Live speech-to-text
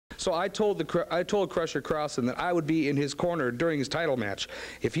So I told Crusher Crossen that I would be in his corner during his title match.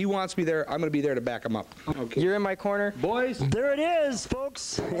 If he wants me there, I'm going to be there to back him up. Okay. You're in my corner, boys. There it is,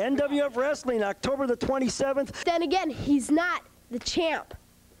 folks. NWF Wrestling, October the 27th. Then again, he's not the champ.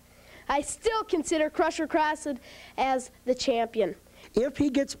 I still consider Crusher Crossen as the champion. If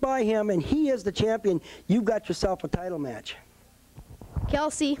he gets by him and he is the champion, you've got yourself a title match.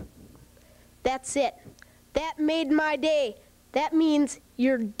 Kelsey, that's it. That made my day. That means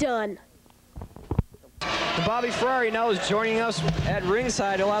you're done. Bobby Ferrari now is joining us at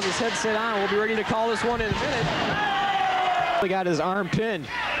ringside. He'll have his headset on. We'll be ready to call this one in a minute. He got his arm pinned.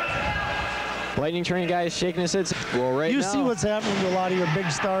 Lightning Train guy is shaking his head. Well, right now. You see what's happening to a lot of your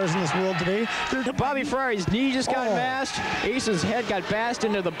big stars in this world today. Bobby Ferrari's knee just got mashed. Ace's head got bashed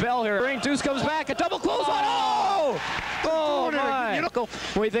into the bell here. Ring Deuce comes back. A double close one. Oh! Oh, my. What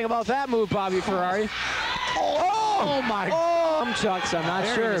do you think about that move, Bobby Ferrari? Oh my. Oh, Chucks, I'm not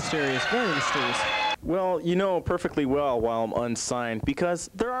sure. Mysterious, very mysterious. Well, you know perfectly well why I'm unsigned, because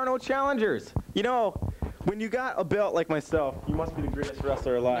there are no challengers. You know, when you got a belt like myself, you must be the greatest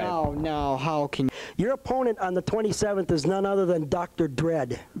wrestler alive. No, how can you? Your opponent on the 27th is none other than Dr.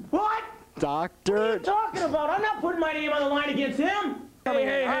 Dread. What? Doctor? What are you talking about? I'm not putting my name on the line against him.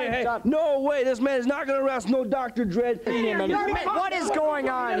 Hey. No way, this man is not going to wrestle no Dr. Dread. What is going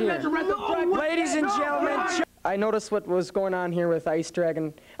on here? Ladies and gentlemen, I noticed what was going on here with Ice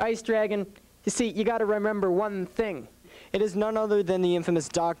Dragon. Ice Dragon, you see, you got to remember one thing. It is none other than the infamous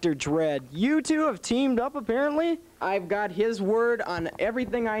Dr. Dread. You two have teamed up, apparently. I've got his word on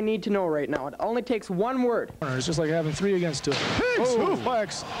everything I need to know right now. It only takes one word. It's just like having 3 against 2. Pigs,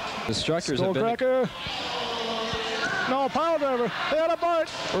 hooflegs. Destructors have been... Skullcracker. No, pile driver. They had a bite.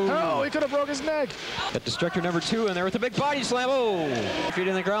 Oh, he could have broke his neck. Got Destructor number 2 in there with a big body slam. Oh, feet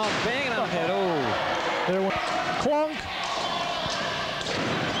in the ground, banging on the head. Oh. There went clunk.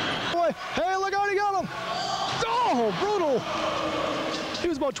 Boy, hey, look out, he got him. Oh, brutal. He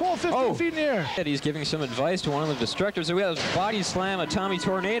was about 12, 15 feet in the air. He's giving some advice to one of the Destructors. So we have a body slam, a Tommy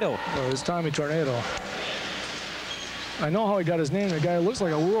Tornado. Oh, it's Tommy Tornado. I know how he got his name. The guy looks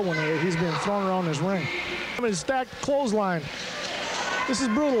like a whirlwind. He's being thrown around his ring. I mean, stacked clothesline. This is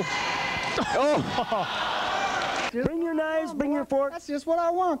brutal. Oh. Bring your knives, bring your forks. That's just what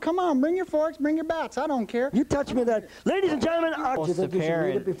I want. Come on, bring your forks, bring your bats. I don't care. You touch me that. Ladies and gentlemen, do you think you should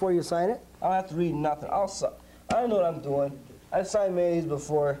read it before you sign it? I don't have to read nothing. I know what I'm doing. I've signed many of these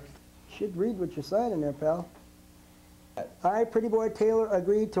before. You should read what you're signing there, pal. I, Pretty Boy Taylor,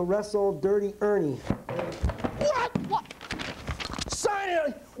 agreed to wrestle Dirty Ernie. What? Sign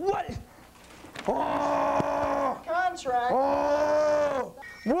it! What? Oh! Contract. Oh!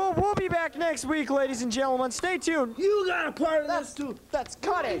 We'll be back next week, ladies and gentlemen. Stay tuned. You got a part of this too.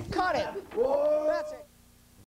 Cut it. Oh. That's it.